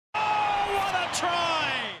try!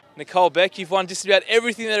 Nicole Beck, you've won just about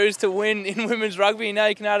everything there is to win in women's rugby, and now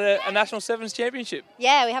you can add a National Sevens Championship.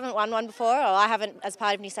 Yeah, we haven't won one before, or I haven't as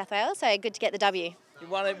part of New South Wales, so good to get the W. You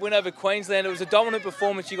won a win over Queensland. It was a dominant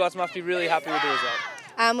performance. You guys must be really happy with the result.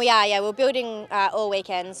 We are, yeah. We're building all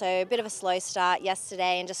weekend, so a bit of a slow start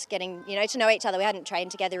yesterday and just getting, to know each other. We hadn't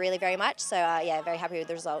trained together really very much, so yeah, very happy with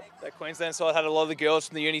the result. That Queensland side had a lot of the girls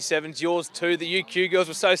from the Uni 7s, yours too. The UQ girls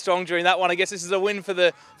were so strong during that one. I guess this is a win for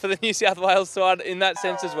the New South Wales side in that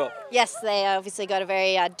sense as well. Yes, they obviously got a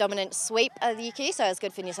very dominant sweep of the UQ, so it's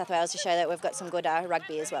good for New South Wales to show that we've got some good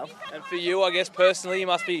rugby as well. And for you, I guess personally, you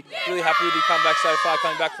must be really happy with your comeback so far,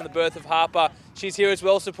 coming back from the birth of Harper. She's here as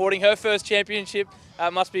well, supporting her first championship.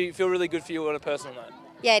 Must feel really good for you on a personal note.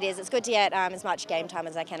 Yeah, it is. It's good to get as much game time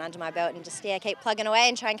as I can under my belt and just keep plugging away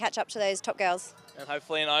and try and catch up to those top girls. And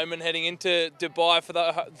hopefully an omen heading into Dubai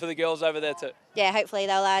for the girls over there too. Yeah, hopefully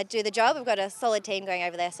they'll do the job. We've got a solid team going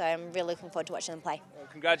over there, so I'm really looking forward to watching them play. Well,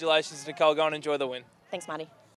 congratulations, Nicole. Go and enjoy the win. Thanks, Marty.